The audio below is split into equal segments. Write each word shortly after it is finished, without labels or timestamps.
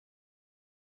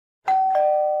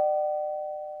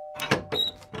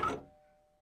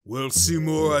Well,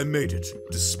 Seymour, I made it,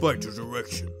 despite your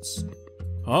directions.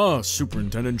 Ah,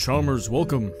 Superintendent Chalmers,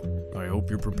 welcome. I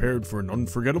hope you're prepared for an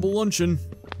unforgettable luncheon.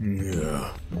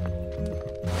 Yeah.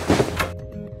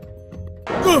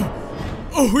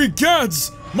 Oh,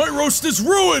 egads! My roast is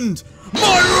ruined!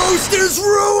 My roast is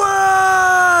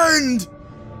ruined!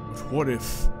 But what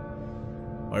if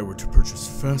I were to purchase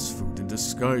fast food and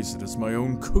disguise it as my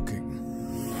own cooking?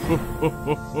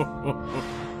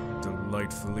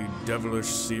 Delightfully devilish,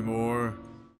 Seymour.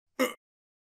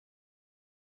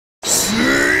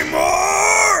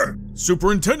 Seymour!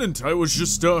 Superintendent, I was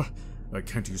just, I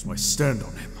can't use my stand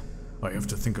on him. I have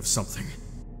to think of something.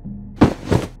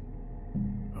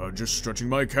 Just stretching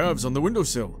my calves on the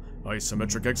windowsill.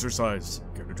 Isometric exercise.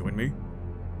 Care to join me?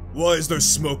 Why is there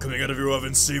smoke coming out of your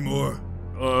oven, Seymour?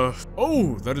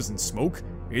 Oh, that isn't smoke.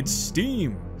 It's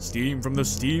steam. Steam from the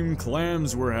steamed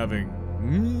clams we're having.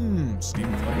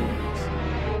 Steamed clams.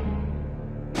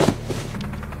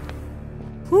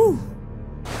 Whew.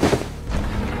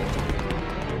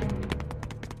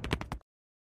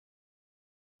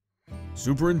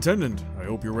 Superintendent, I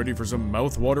hope you're ready for some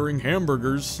mouth-watering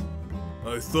hamburgers.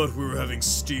 I thought we were having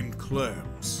steamed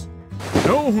clams.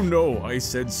 No, I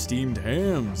said steamed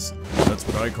hams. That's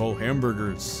what I call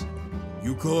hamburgers.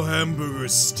 You call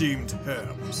hamburgers steamed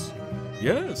hams?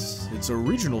 Yes, it's a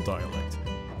regional dialect.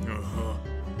 Uh-huh.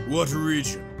 What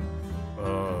region?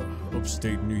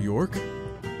 Upstate New York?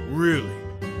 Really?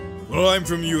 Well, I'm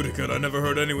from Utica and I never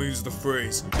heard anyone use the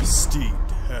phrase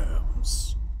steamed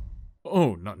hams.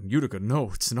 Oh, not in Utica, no,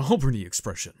 it's an Albany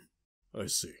expression. I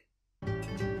see.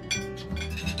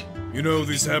 You know,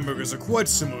 these hamburgers are quite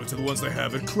similar to the ones they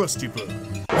have at Krusty Burger.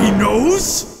 He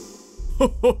knows?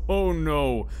 Oh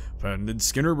no, patented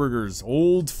Skinner Burgers,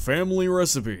 old family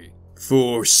recipe.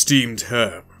 For steamed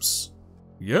hams.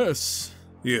 Yes.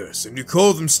 Yes, and you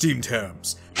call them steamed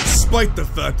hams, despite the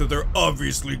fact that they're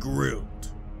obviously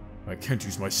grilled. I can't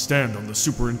use my stand on the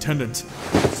superintendent.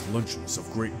 This luncheon is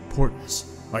of great importance.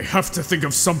 I have to think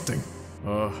of something.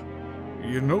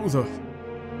 You know the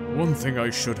one thing I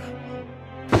should...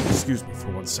 Excuse me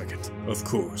for 1 second. Of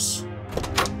course.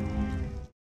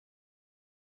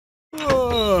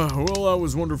 Well, that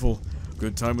was wonderful.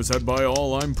 Good time was had by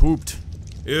all, I'm pooped.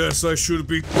 Yes, I should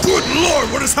be. Good lord,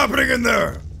 what is happening in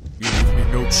there? You leave me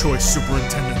no choice,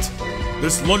 Superintendent.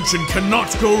 This luncheon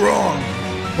cannot go wrong.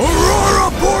 Aurora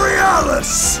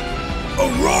Borealis!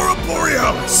 Aurora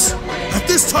Borealis! At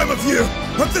this time of year,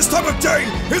 at this time of day,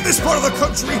 in this part of the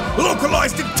country,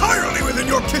 localized entirely within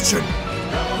your kitchen!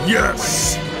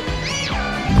 Yes!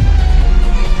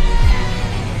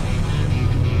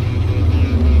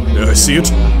 Did I see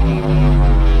it?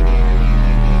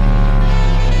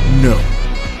 No.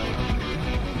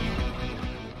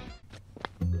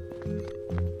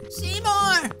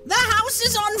 Seymour! The house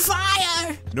is on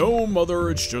fire! No, Mother,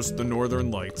 it's just the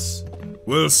Northern Lights.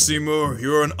 Well, Seymour,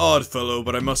 you're an odd fellow,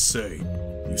 but I must say,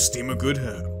 you steam a good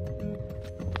ham.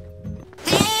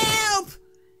 Help!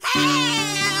 Help!